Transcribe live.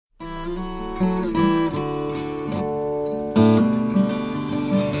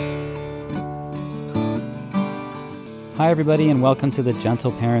Hi, everybody, and welcome to the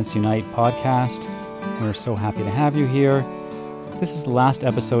Gentle Parents Unite podcast. We're so happy to have you here. This is the last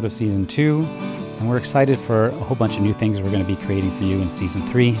episode of Season 2, and we're excited for a whole bunch of new things we're going to be creating for you in Season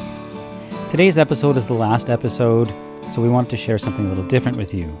 3. Today's episode is the last episode, so we wanted to share something a little different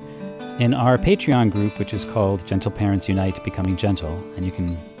with you. In our Patreon group, which is called Gentle Parents Unite Becoming Gentle, and you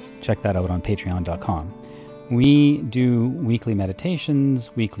can check that out on patreon.com, we do weekly meditations,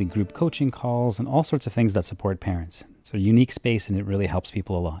 weekly group coaching calls, and all sorts of things that support parents. It's a unique space, and it really helps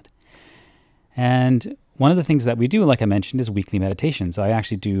people a lot. And one of the things that we do, like I mentioned, is weekly meditations. I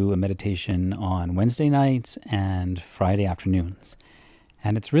actually do a meditation on Wednesday nights and Friday afternoons.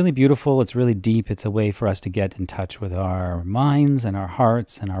 And it's really beautiful. It's really deep. It's a way for us to get in touch with our minds and our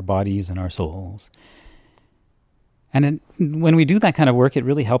hearts and our bodies and our souls. And when we do that kind of work, it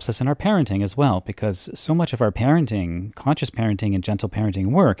really helps us in our parenting as well, because so much of our parenting, conscious parenting and gentle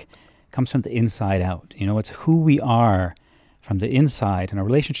parenting work comes from the inside out. You know, it's who we are from the inside and a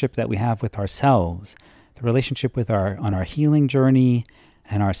relationship that we have with ourselves, the relationship with on our healing journey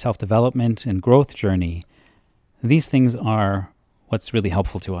and our self-development and growth journey. These things are what's really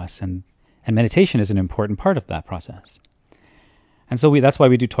helpful to us, and meditation is an important part of that process. And so that's why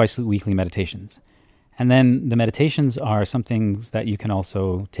we do twice weekly meditations. And then the meditations are some things that you can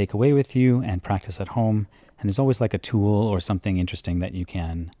also take away with you and practice at home. And there's always like a tool or something interesting that you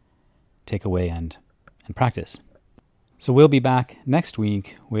can take away and practice. So we'll be back next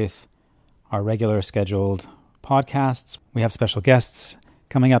week with our regular scheduled podcasts. We have special guests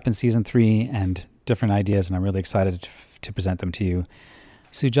coming up in Season 3 and different ideas, and I'm really excited to present them to you.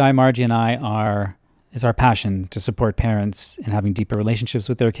 Sujai, Margie, and I is our passion to support parents in having deeper relationships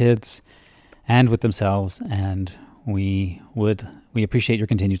with their kids and with themselves, and we appreciate your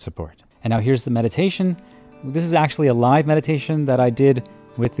continued support. And now here's the meditation. This is actually a live meditation that I did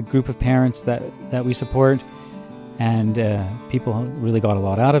with the group of parents that we support, and people really got a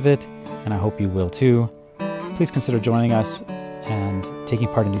lot out of it, and I hope you will too. Please consider joining us and taking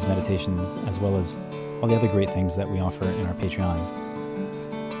part in these meditations, as well as all the other great things that we offer in our Patreon.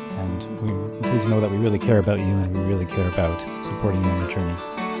 And please know that we really care about you, and we really care about supporting you on your journey.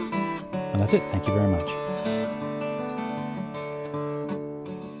 And that's it. Thank you very much.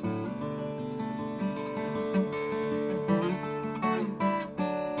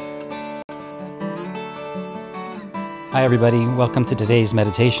 Hi, everybody. Welcome to today's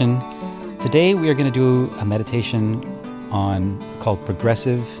meditation. Today, we are going to do a meditation called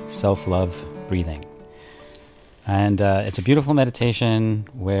Progressive Self-Love Breathing. And it's a beautiful meditation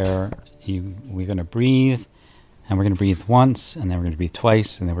where we're going to breathe. And we're going to breathe once, and then we're going to breathe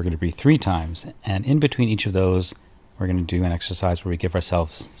twice, and then we're going to breathe 3 times. And in between each of those, we're going to do an exercise where we give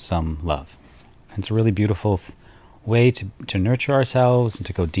ourselves some love. And it's a really beautiful way to nurture ourselves and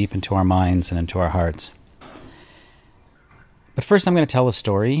to go deep into our minds and into our hearts. But first, I'm going to tell a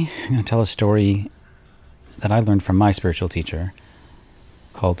story. I'm going to tell a story that I learned from my spiritual teacher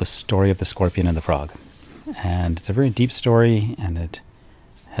called The Story of the Scorpion and the Frog. And it's a very deep story, and it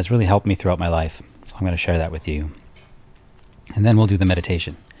has really helped me throughout my life. So I'm going to share that with you. And then we'll do the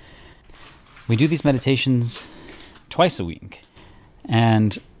meditation. We do these meditations twice a week,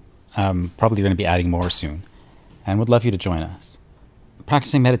 and probably going to be adding more soon. And would love you to join us.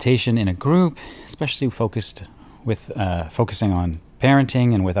 Practicing meditation in a group, especially focusing on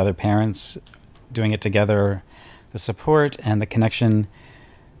parenting and with other parents, doing it together, the support and the connection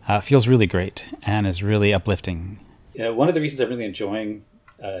feels really great and is really uplifting. One of the reasons I'm really enjoying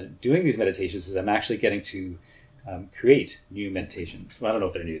doing these meditations is I'm actually getting to create new meditations. Well, I don't know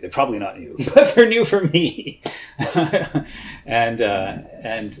if they're new. They're probably not new, but they're new for me. and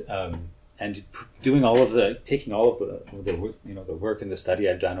taking all of the work and the study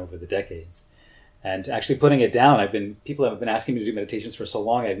I've done over the decades, and actually putting it down. People have been asking me to do meditations for so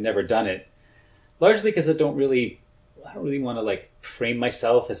long. I've never done it, largely because I don't really want to frame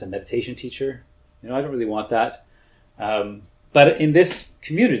myself as a meditation teacher. I don't really want that. But in this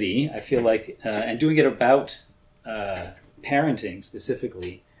community, I feel like, and doing it about parenting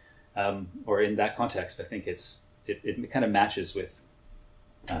specifically, or in that context, I think it kind of matches with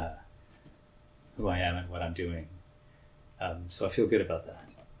who I am and what I'm doing. So I feel good about that.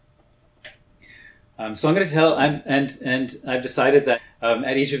 So I'm going to tell, and I've decided that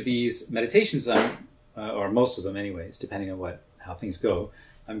at each of these meditations, or most of them anyways, depending on how things go,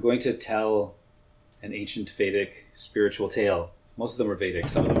 I'm going to tell an ancient Vedic spiritual tale. Most of them are Vedic,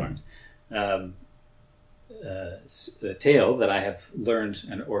 some of them aren't. A tale that I have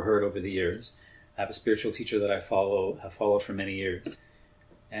learned or heard over the years. I have a spiritual teacher that have followed for many years,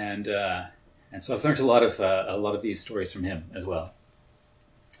 and so I've learned a lot of these stories from him as well.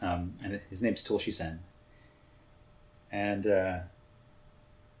 And his name's Tulsi Sen. And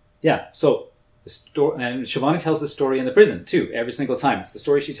so the story, and Shivani tells the story in the prison too, every single time. It's the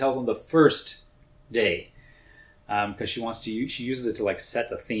story she tells on the first day, because she uses it to like set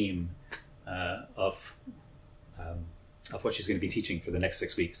the theme of what she's going to be teaching for the next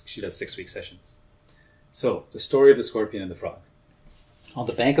 6 weeks. She does 6-week sessions. So the story of the scorpion and the frog. On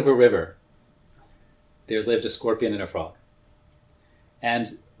the bank of a river, there lived a scorpion and a frog.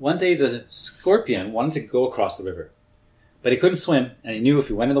 And one day the scorpion wanted to go across the river, but he couldn't swim, and he knew if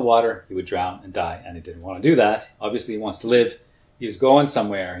he went in the water, he would drown and die, and he didn't want to do that. Obviously, he wants to live. He was going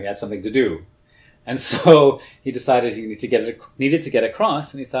somewhere. He had something to do. And so he decided he needed to get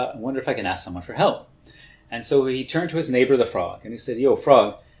across, and he thought, I wonder if I can ask someone for help. And so he turned to his neighbor, the frog, and he said, yo,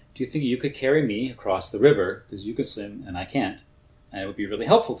 frog, do you think you could carry me across the river, because you can swim and I can't, and it would be really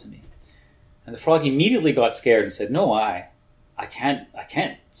helpful to me? And the frog immediately got scared and said, no, I can't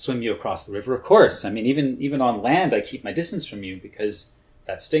swim you across the river, of course. I mean, even on land, I keep my distance from you because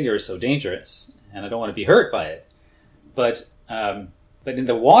that stinger is so dangerous, and I don't want to be hurt by it. But in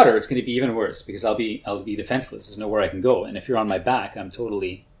the water, it's going to be even worse because I'll be defenseless. There's nowhere I can go, and if you're on my back, I'm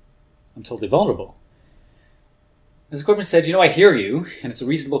totally vulnerable. And the scorpion said, I hear you, and it's a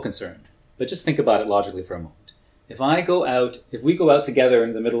reasonable concern, but just think about it logically for a moment. If we go out together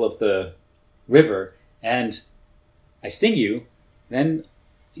in the middle of the river and I sting you, then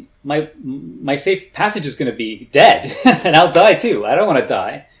my safe passage is going to be dead, and I'll die too. I don't want to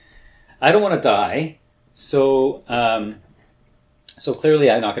die. So clearly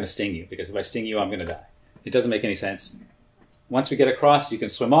I'm not going to sting you, because if I sting you, I'm going to die. It doesn't make any sense. Once we get across, you can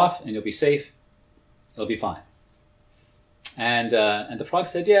swim off and you'll be safe. It'll be fine. And the frog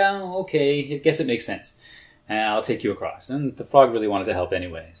said, yeah, okay, I guess it makes sense. And I'll take you across. And the frog really wanted to help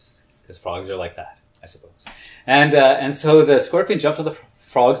anyways, because frogs are like that, I suppose. And so the scorpion jumped on the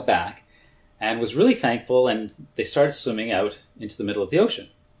frog's back and was really thankful, and they started swimming out into the middle of the ocean.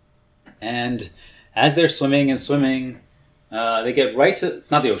 And as they're swimming, they get right to,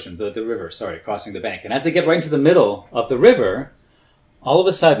 not the ocean, the river, crossing the bank. And as they get right into the middle of the river, all of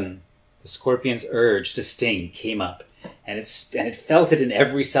a sudden, the scorpion's urge to sting came up. And it felt it in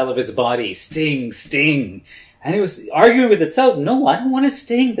every cell of its body. Sting, sting. And it was arguing with itself, no, I don't want to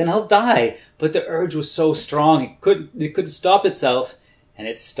sting, then I'll die. But the urge was so strong, it couldn't stop itself, and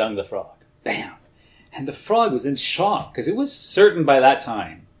it stung the frog. Bam! And the frog was in shock, because it was certain by that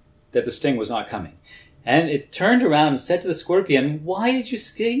time that the sting was not coming. And it turned around and said to the scorpion, why did you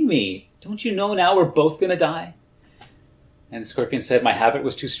sting me? Don't you know now we're both going to die? And the scorpion said, my habit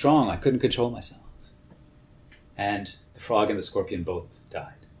was too strong. I couldn't control myself. And the frog and the scorpion both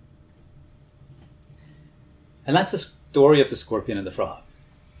died. And that's the story of the scorpion and the frog.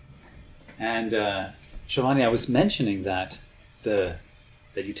 And Shivani, I was mentioning that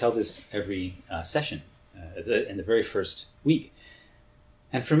you tell this every session in the very first week.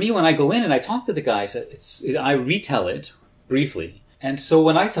 And for me, when I go in and I talk to the guys, I retell it briefly. And so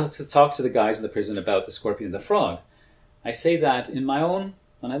when I talk to the guys in the prison about the scorpion and the frog, I say that when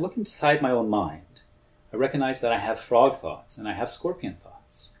I look inside my own mind, I recognize that I have frog thoughts and I have scorpion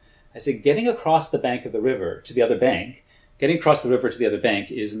thoughts. I say getting across the bank of the river to the other bank,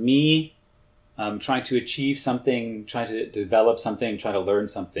 is me trying to achieve something, trying to develop something, trying to learn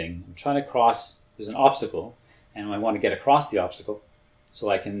something. I'm trying to cross, there's an obstacle, and I want to get across the obstacle so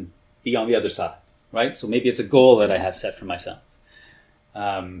I can be on the other side, right? So maybe it's a goal that I have set for myself.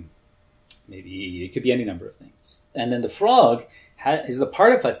 Maybe it could be any number of things. And then the frog is the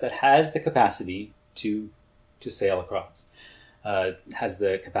part of us that has the capacity to sail across. Has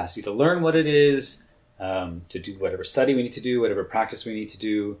the capacity to learn what it is, to do whatever study we need to do, whatever practice we need to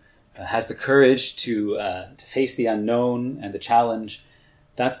do, has the courage to face the unknown and the challenge.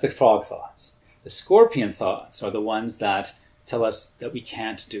 That's the frog thoughts. The scorpion thoughts are the ones that tell us that we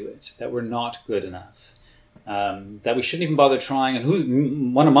can't do it, that we're not good enough, that we shouldn't even bother trying.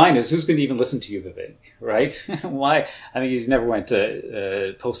 And one of mine is, who's going to even listen to you, Vivek, right? Why? I mean, you never went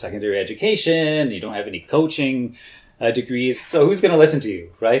to post-secondary education, you don't have any coaching degrees, so who's going to listen to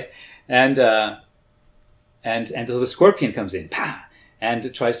you, right? And so the scorpion comes in, pa,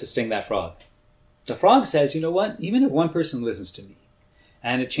 and tries to sting that frog. The frog says, you know what? Even if one person listens to me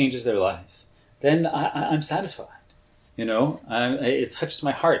and it changes their life, then I'm satisfied. It touches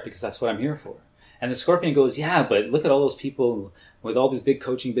my heart because that's what I'm here for. And the scorpion goes, yeah, but look at all those people with all these big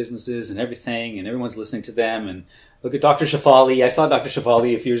coaching businesses and everything, and everyone's listening to them. And look at Dr. Shefali. I saw Dr.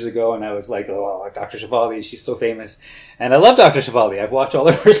 Shefali a few years ago, and I was like, oh, Dr. Shefali, she's so famous. And I love Dr. Shefali. I've watched all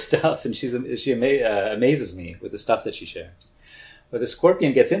of her stuff, and she amazes me with the stuff that she shares. But the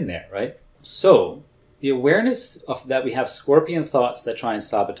scorpion gets in there, right? So the awareness of that we have scorpion thoughts that try and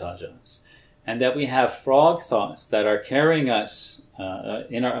sabotage us and that we have frog thoughts that are carrying us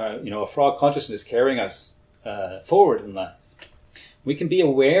in our, a frog consciousness carrying us forward in life, we can be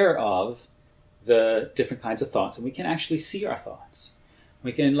aware of the different kinds of thoughts, and we can actually see our thoughts.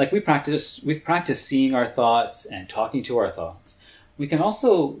 We can, we've practiced seeing our thoughts and talking to our thoughts. We can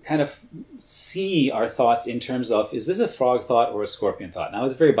also kind of see our thoughts in terms of, is this a frog thought or a scorpion thought? Now,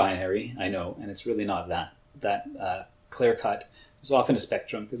 it's very binary, I know, and it's really not that clear-cut. There's often a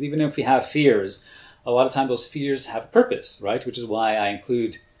spectrum, because even if we have fears, a lot of times those fears have a purpose, right? Which is why I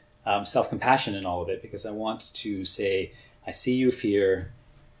include self-compassion in all of it, because I want to say, I see you, fear.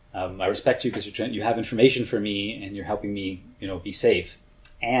 I respect you because you have information for me and you're helping me, be safe.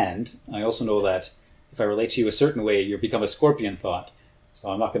 And I also know that if I relate to you a certain way, you become a scorpion thought. So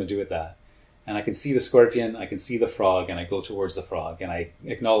I'm not going to do it that. And I can see the scorpion, I can see the frog, and I go towards the frog, and I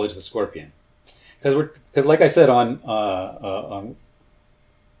acknowledge the scorpion. Because like I said on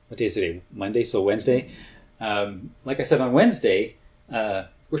what day is today? Monday, so Wednesday. Like I said on Wednesday,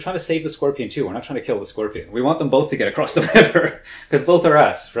 we're trying to save the scorpion too. We're not trying to kill the scorpion. We want them both to get across the river, because both are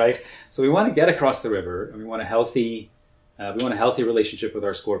us, right? So we want to get across the river, and we want a healthy relationship with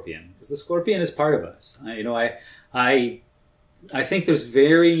our scorpion, because the scorpion is part of us. I think there's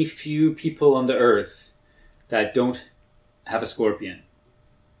very few people on the earth that don't have a scorpion.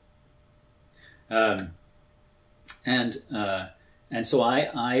 And so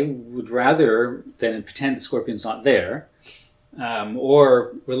I would rather than pretend the scorpion's not there,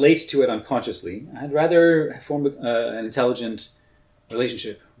 or relate to it unconsciously, I'd rather form an intelligent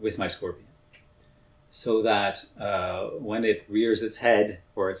relationship with my scorpion, so that when it rears its head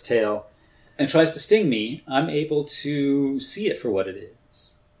or its tail and tries to sting me, I'm able to see it for what it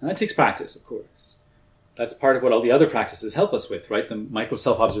is. And that takes practice, of course. That's part of what all the other practices help us with, right? The micro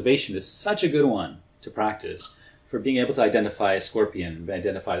self-observation is such a good one to practice for being able to identify a scorpion,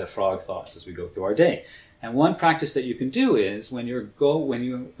 identify the frog thoughts as we go through our day. And one practice that you can do is when you're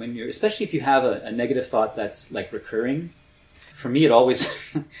especially if you have a negative thought that's like recurring. For me, it always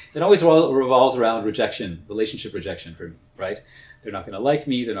revolves around rejection, relationship rejection for me, right? They're not going to like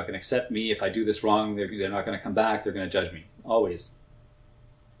me. They're not going to accept me. If I do this wrong, they're not going to come back. They're going to judge me. Always.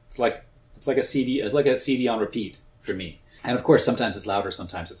 It's like a CD on repeat for me. And of course, sometimes it's louder,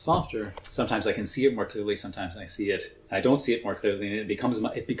 sometimes it's softer. Sometimes I can see it more clearly. Sometimes I don't see it more clearly, and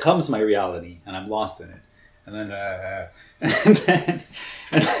it becomes my reality, and I'm lost in it. And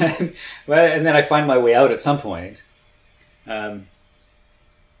then I find my way out at some point. And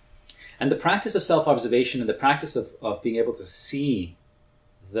the practice of self-observation and the practice of being able to see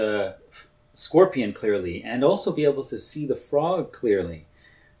the scorpion clearly and also be able to see the frog clearly.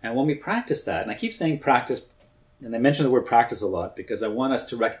 And when we practice that, and I keep saying practice, and I mention the word practice a lot because I want us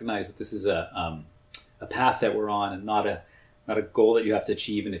to recognize that this is a path that we're on, and not a goal that you have to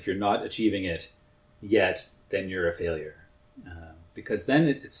achieve. And if you're not achieving it yet, then you're a failure, because then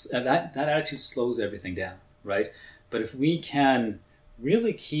that attitude slows everything down, right? But if we can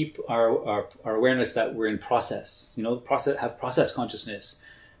really keep our awareness that we're in process, have process consciousness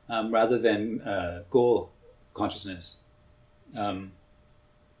rather than goal consciousness,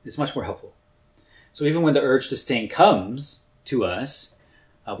 it's much more helpful. So even when the urge to sting comes to us,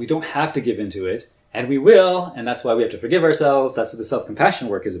 we don't have to give into it, and we will, and that's why we have to forgive ourselves. That's what the self-compassion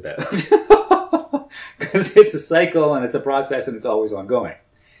work is about. Because it's a cycle and it's a process and it's always ongoing.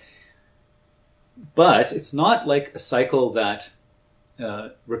 But it's not like a cycle that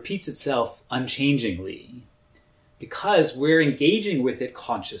repeats itself unchangingly, because we're engaging with it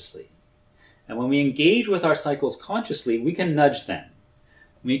consciously. And when we engage with our cycles consciously, we can nudge them.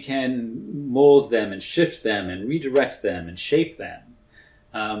 We can mold them and shift them and redirect them and shape them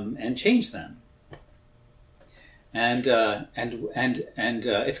and change them. And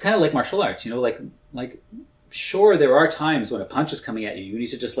it's kind of like martial arts, like sure, there are times when a punch is coming at you, you need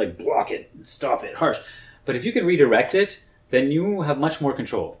to just block it and stop it harsh. But if you can redirect it, then you have much more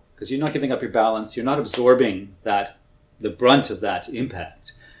control, because you're not giving up your balance. You're not absorbing the brunt of that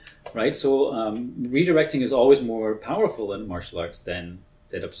impact, right? So redirecting is always more powerful in martial arts than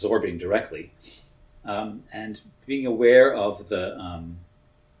absorbing directly. And being aware of the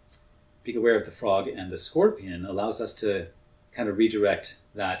frog and the scorpion allows us to kind of redirect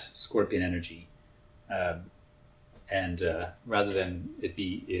that scorpion energy, and rather than it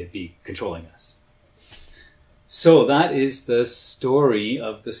be controlling us. So that is the story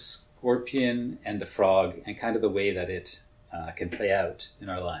of the scorpion and the frog, and kind of the way that it can play out in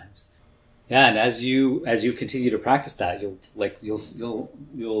our lives. Yeah, and as you continue to practice that, you'll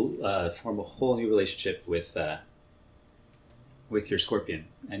form a whole new relationship with your scorpion,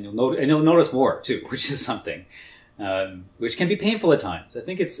 and you'll notice more too, which is something. which can be painful at times. I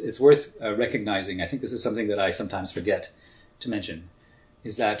think it's worth recognizing. I think this is something that I sometimes forget to mention,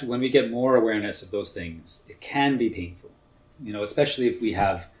 is that when we get more awareness of those things, it can be painful. Especially if we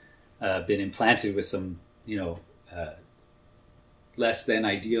have been implanted with some, less than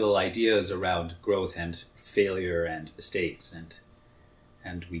ideal ideas around growth and failure and mistakes,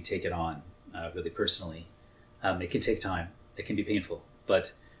 and we take it on really personally. It can take time. It can be painful,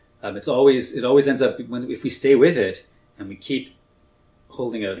 but it always ends up, if we stay with it and we keep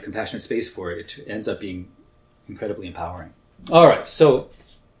holding a compassionate space for it, it ends up being incredibly empowering. All right, so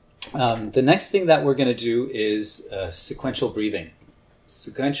the next thing that we're going to do is sequential breathing,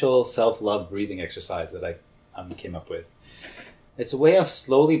 sequential self-love breathing exercise that I came up with. It's a way of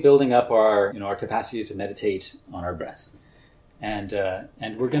slowly building up our capacity to meditate on our breath, and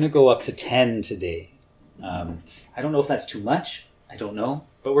we're going to go up to 10 today. I don't know if that's too much. I don't know,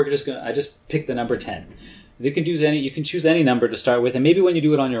 but I just picked the number 10. You can choose any number to start with, and maybe when you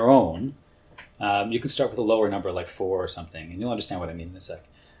do it on your own, you can start with a lower number like 4 or something, and you'll understand what I mean in a sec.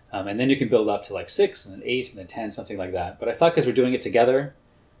 And then you can build up to like 6 and then 8 and then 10, something like that. But I thought, because we're doing it together,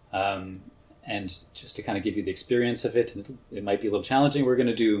 and just to kind of give you the experience of it, and it might be a little challenging, we're going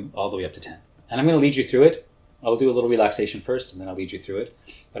to do all the way up to 10. And I'm going to lead you through it. I'll do a little relaxation first, and then I'll lead you through it.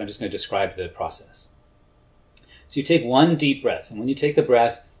 But I'm just going to describe the process. So you take one deep breath, and when you take the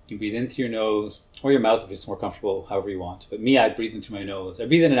breath, you breathe in through your nose, or your mouth if it's more comfortable, however you want. But me, I breathe in through my nose. I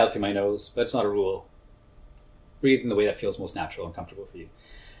breathe in and out through my nose, but it's not a rule. Breathe in the way that feels most natural and comfortable for you.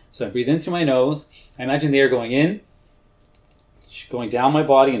 So I breathe in through my nose. I imagine the air going in, going down my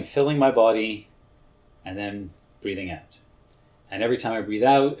body and filling my body, and then breathing out. And every time I breathe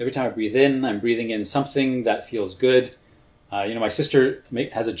in, I'm breathing in something that feels good. My sister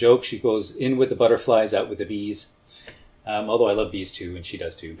has a joke. She goes in with the butterflies, out with the bees. Although I love bees too, and she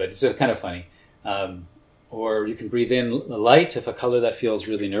does too, but it's kind of funny. Or you can breathe in light, if a color that feels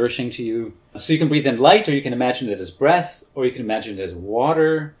really nourishing to you. So you can breathe in light, or you can imagine it as breath, or you can imagine it as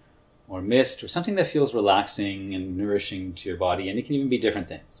water or mist, or something that feels relaxing and nourishing to your body. And it can even be different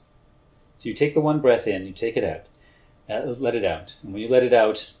things. So you take the one breath in, you take it out, let it out. And when you let it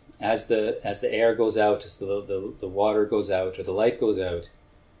out, as the air goes out, as the water goes out, or the light goes out,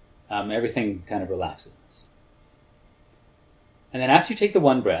 everything kind of relaxes. And then after you take the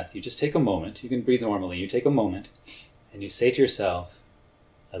one breath, you just take a moment. You can breathe normally. You take a moment and you say to yourself,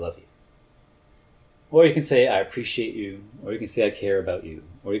 I love you. Or you can say, I appreciate you. Or you can say, I care about you.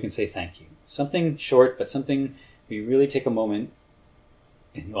 Or you can say, thank you. Something short, but something where you really take a moment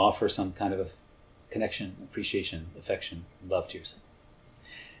and you offer some kind of a connection, appreciation, affection, love to yourself.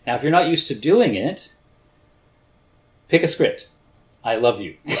 Now, if you're not used to doing it, pick a script. I love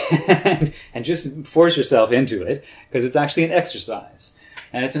you. And just force yourself into it, because it's actually an exercise.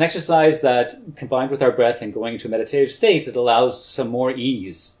 And it's an exercise that, combined with our breath and going into a meditative state, it allows some more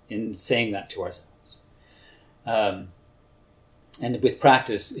ease in saying that to ourselves. And with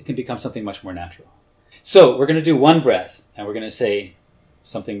practice, it can become something much more natural. So we're going to do one breath, and we're going to say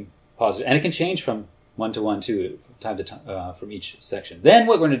something positive. And it can change from 1 to 1 too, from time to time, from each section. Then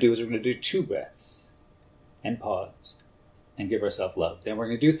what we're going to do is we're going to do 2 breaths and pause and give ourselves love. Then we're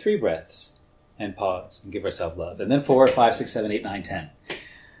going to do 3 breaths and pause and give ourselves love. And then 4, 5, 6, 7, 8, 9, 10.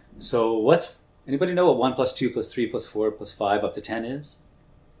 So anybody know what 1 plus 2 plus 3 plus 4 plus 5 up to 10 is?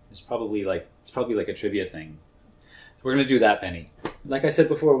 It's probably like a trivia thing. So we're going to do that many. Like I said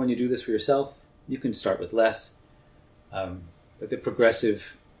before, when you do this for yourself, you can start with less. But the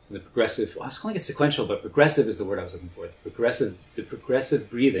progressive, I was calling it sequential, but progressive is the word I was looking for. The progressive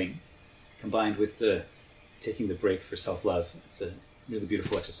breathing combined with the taking the break for self-love. It's a really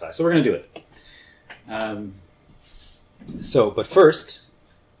beautiful exercise. So we're going to do it. But first,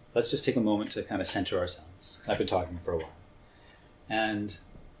 let's just take a moment to kind of center ourselves. I've been talking for a while. And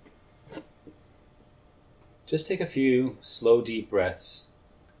just take a few slow, deep breaths.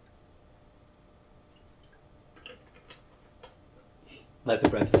 Let the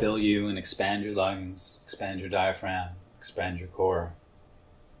breath fill you and expand your lungs, expand your diaphragm, expand your core.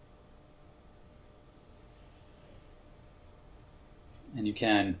 And you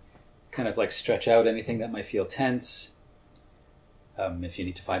can kind of like stretch out anything that might feel tense. If you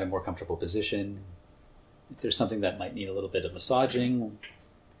need to find a more comfortable position. If there's something that might need a little bit of massaging,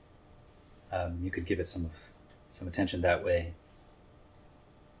 you could give it some attention that way.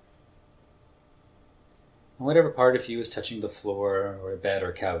 And whatever part of you is touching the floor or a bed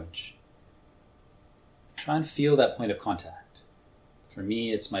or couch, try and feel that point of contact. For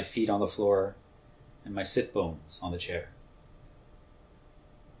me, it's my feet on the floor and my sit bones on the chair.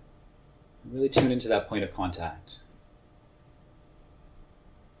 Really tune into that point of contact.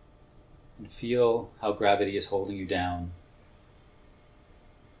 And feel how gravity is holding you down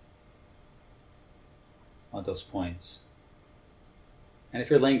on those points. And if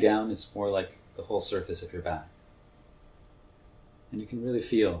you're laying down, it's more like the whole surface of your back. And you can really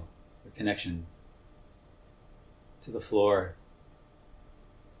feel the connection to the floor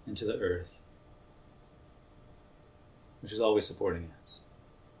and to the earth, which is always supporting us.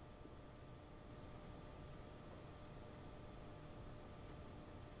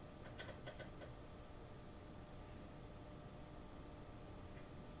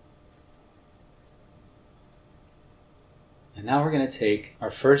 And now we're going to take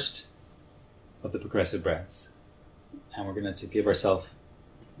our first of the progressive breaths, and we're going to give ourselves,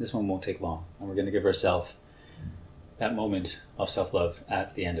 this one won't take long, and we're going to give ourselves that moment of self-love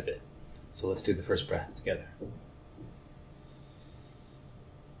at the end of it. So let's do the first breath together.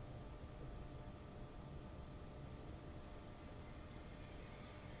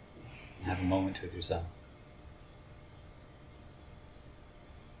 And have a moment with yourself.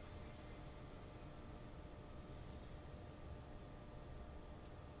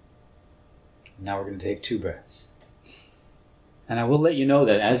 Now we're going to take 2 breaths. And I will let you know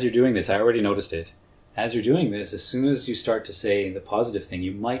that as you're doing this, I already noticed it. As you're doing this, as soon as you start to say the positive thing,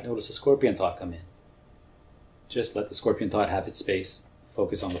 you might notice a scorpion thought come in. Just let the scorpion thought have its space.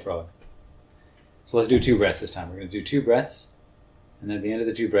 Focus on the frog. So let's do 2 breaths this time. We're going to do 2 breaths. And then at the end of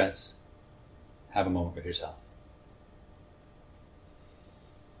the 2 breaths, have a moment with yourself.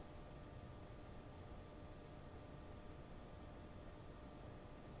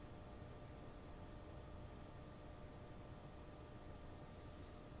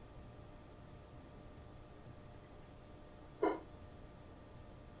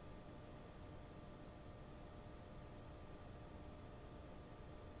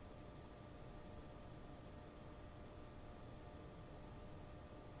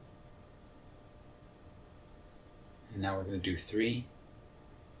 And now we're going to do 3.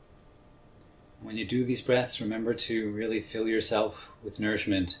 When you do these breaths, remember to really fill yourself with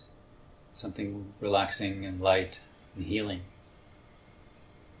nourishment, something relaxing and light and healing.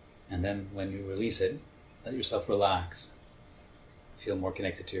 And then when you release it, let yourself relax. Feel more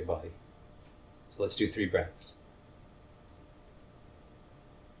connected to your body. So let's do 3 breaths.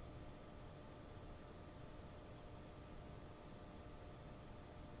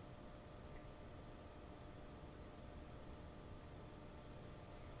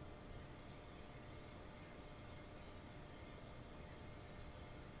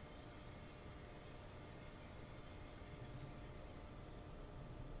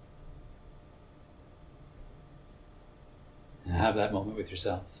 And have that moment with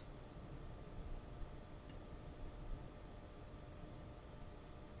yourself.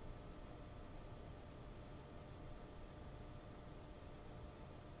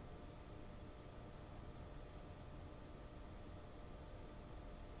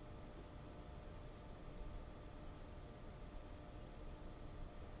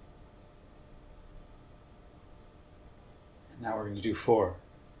 And now we're going to do 4.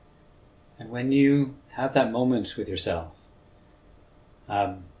 And when you have that moment with yourself,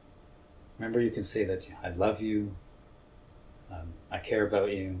 remember you can say that I love you, I care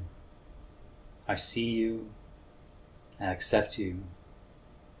about you, I see you, I accept you.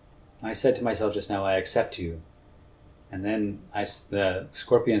 I said to myself just now, I accept you. And then the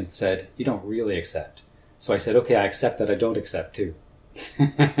scorpion said, you don't really accept. So I said, okay, I accept that I don't accept too.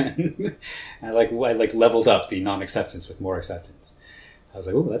 I leveled up the non-acceptance with more acceptance. I was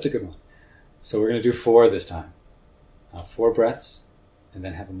like, oh, that's a good one. So we're going to do 4 this time. 4 breaths. And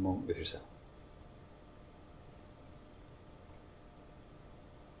then have a moment with yourself.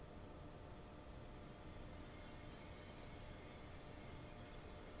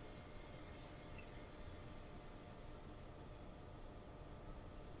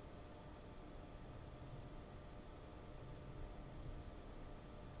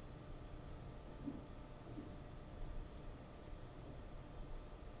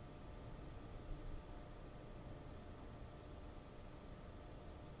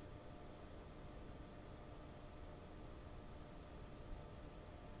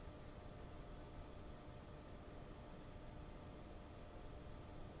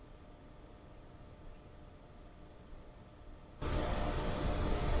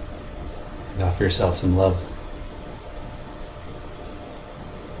 And offer yourself some love.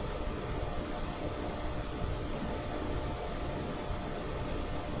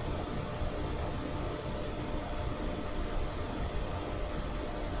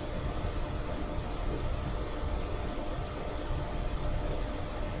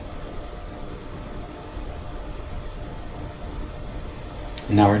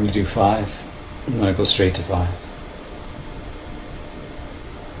 Now we're going to do 5. I'm going to go straight to 5.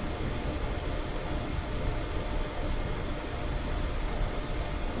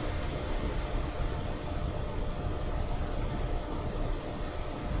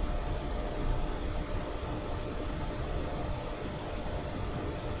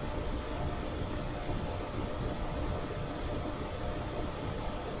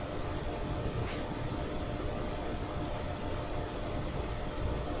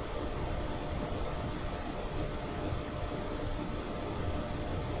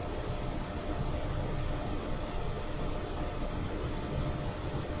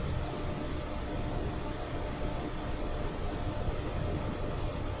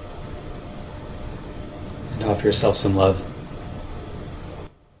 And offer yourself some love.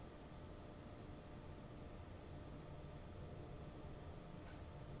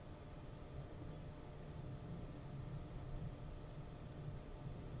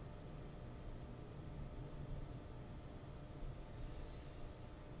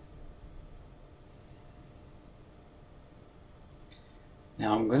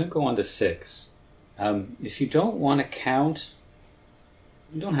 Now I'm going to go on to 6. If you don't want to count,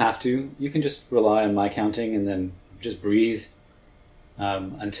 you don't have to. You can just rely on my counting and then just breathe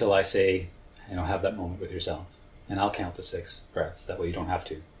until I say, have that moment with yourself. And I'll count the 6 breaths. That way you don't have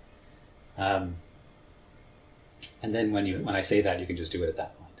to. And then when I say that, you can just do it at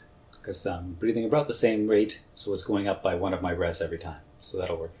that point. Because I'm breathing about the same rate, so it's going up by one of my breaths every time. So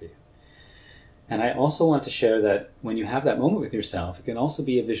that'll work for you. And I also want to share that when you have that moment with yourself, it can also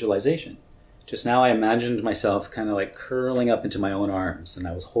be a visualization. Just now I imagined myself kind of like curling up into my own arms, and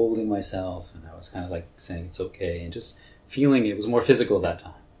I was holding myself, and I was kind of like saying it's okay, and just feeling it was more physical that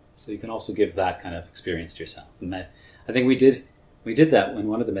time. So you can also give that kind of experience to yourself. And I think we did that in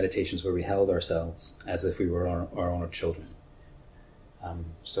one of the meditations where we held ourselves as if we were our own children.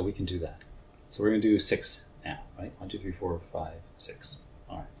 So we can do that. So we're going to do 6 now, right? 1, 2, 3, 4, 5, 6.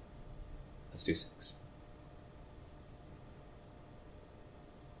 All right. Let's do 6.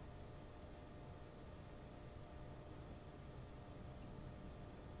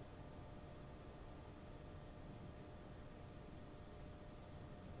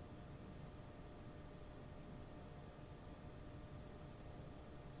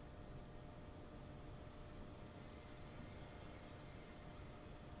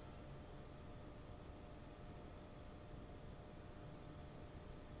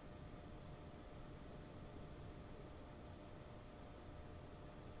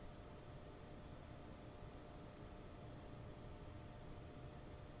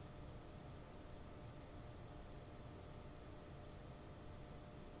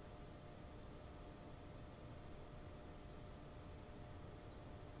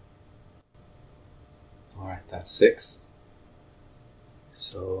 All right, that's 6.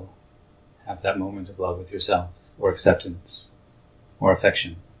 So have that moment of love with yourself, or acceptance, or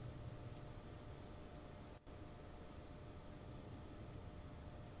affection.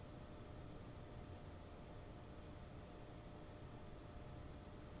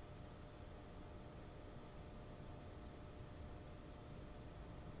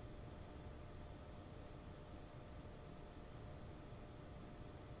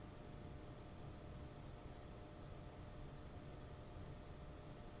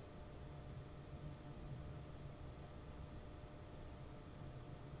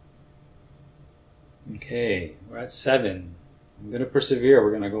 Okay, we're at 7. I'm going to persevere. We're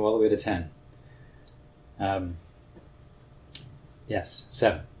going to go all the way to 10. Yes,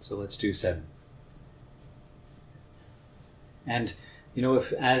 7. So let's do 7. And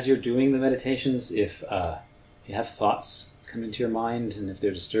if as you're doing the meditations, if you have thoughts come into your mind and if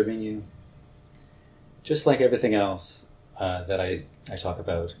they're disturbing you, just like everything else that I talk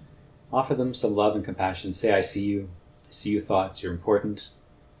about, offer them some love and compassion. Say, I see you thoughts, you're important,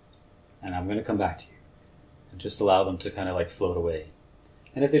 and I'm going to come back to you. And just allow them to kind of like float away.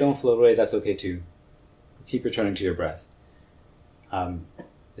 And if they don't float away, that's okay too. Keep returning to your breath.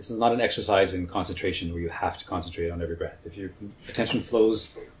 This is not an exercise in concentration where you have to concentrate on every breath. If your attention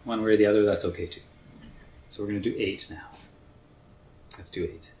flows one way or the other, that's okay too. So we're going to do 8 now. Let's do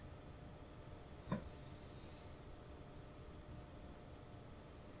 8.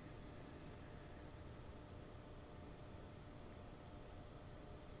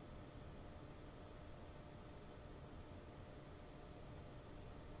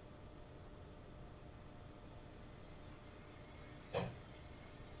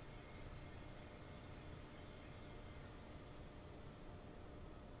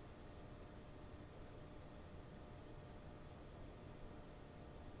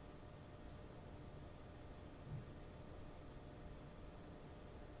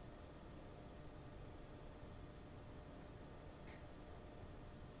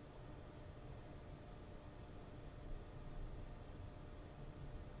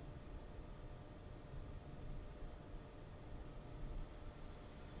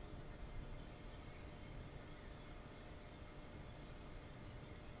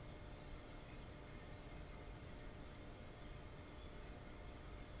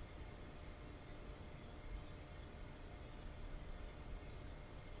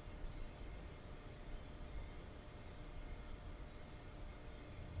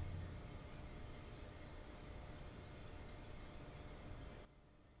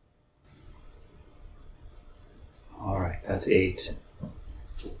 That's 8.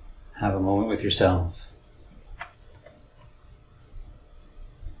 Have a moment with yourself.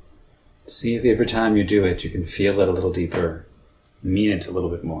 See if every time you do it, you can feel it a little deeper, mean it a little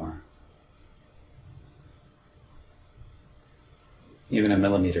bit more. Even a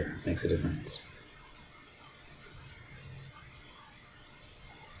millimeter makes a difference.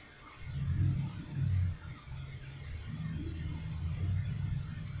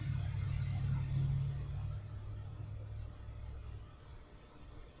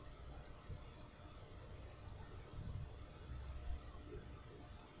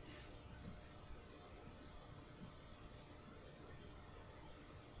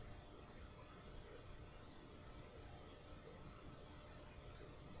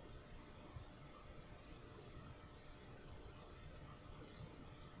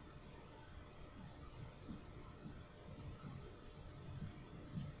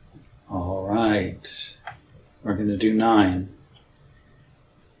 All right, we're going to do 9.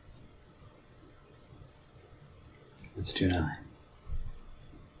 Let's do 9.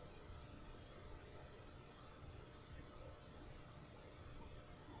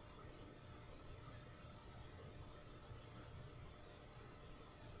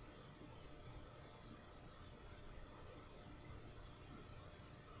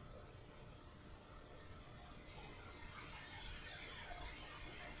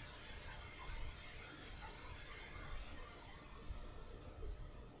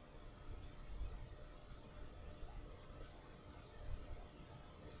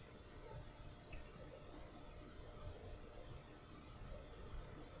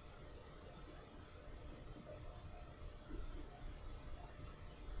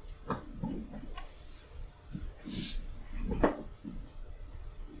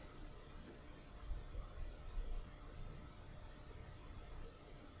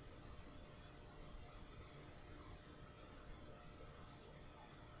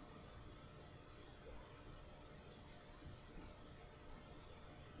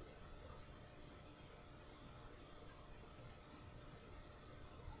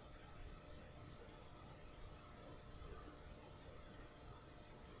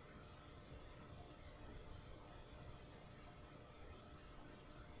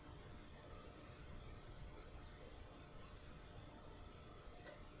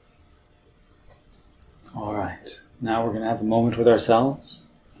 All right, now we're going to have a moment with ourselves.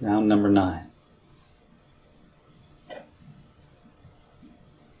 Round number 9.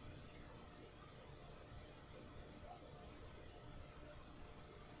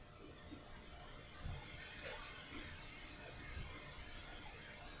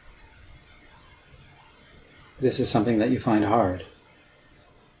 This is something that you find hard.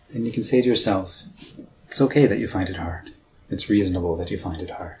 Then you can say to yourself, it's okay that you find it hard. It's reasonable that you find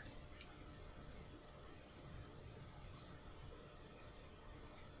it hard.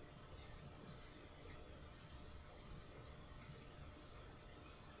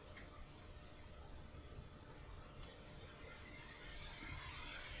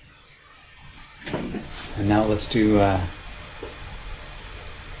 And now let's do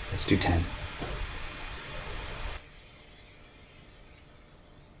 10.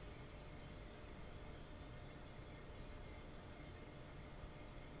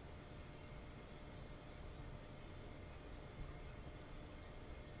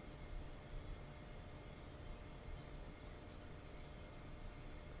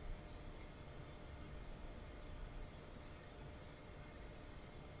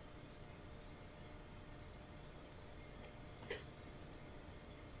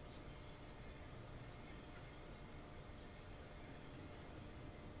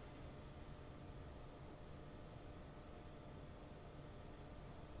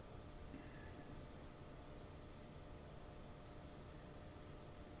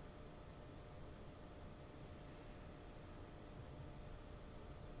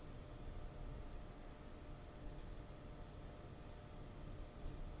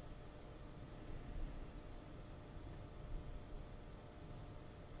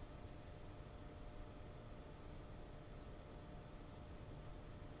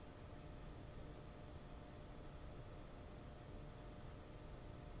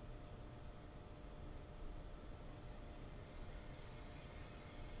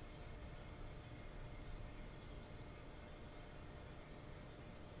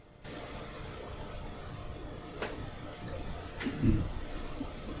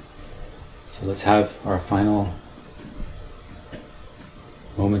 So let's have our final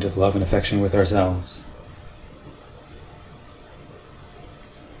moment of love and affection with ourselves.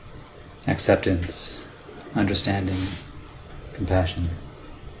 Acceptance, understanding, compassion,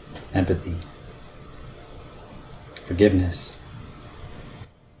 empathy. forgiveness.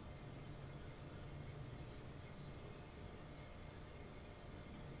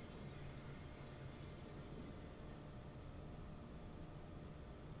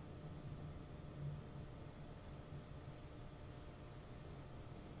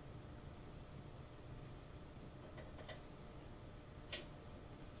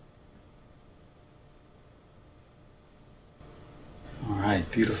 All right,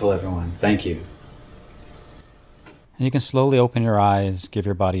 beautiful everyone. Thank you. And you can slowly open your eyes, give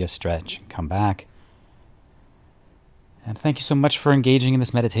your body a stretch, and come back. And thank you so much for engaging in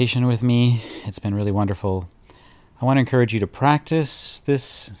this meditation with me. It's been really wonderful. I want to encourage you to practice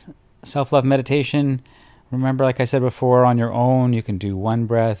this self-love meditation. Remember, like I said before, on your own, you can do 1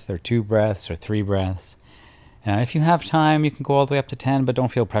 breath or 2 breaths or 3 breaths. If you have time, you can go all the way up to 10, but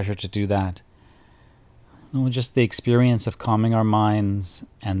don't feel pressure to do that. Just the experience of calming our minds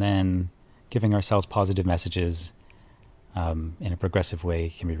and then giving ourselves positive messages in a progressive way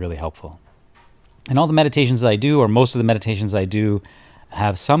can be really helpful. And all the meditations that I do, or most of the meditations I do,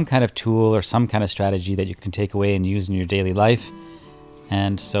 have some kind of tool or some kind of strategy that you can take away and use in your daily life.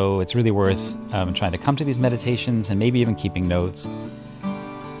 And so it's really worth trying to come to these meditations and maybe even keeping notes.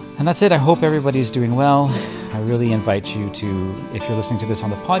 And that's it. I hope everybody's doing well. I really invite you to, if you're listening to this on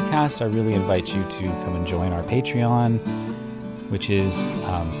the podcast, I really invite you to come and join our Patreon, which is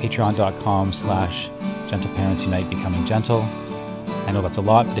patreon.com/Gentle Parents Unite Becoming Gentle. I know that's a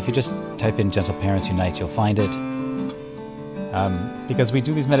lot, but if you just type in Gentle Parents Unite, you'll find it. Because we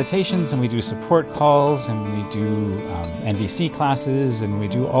do these meditations and we do support calls and we do NVC classes and we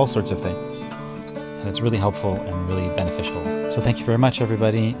do all sorts of things. And it's really helpful and really beneficial. So thank you very much,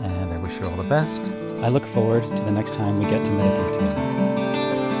 everybody, and I wish you all the best. I look forward to the next time we get to meditate together.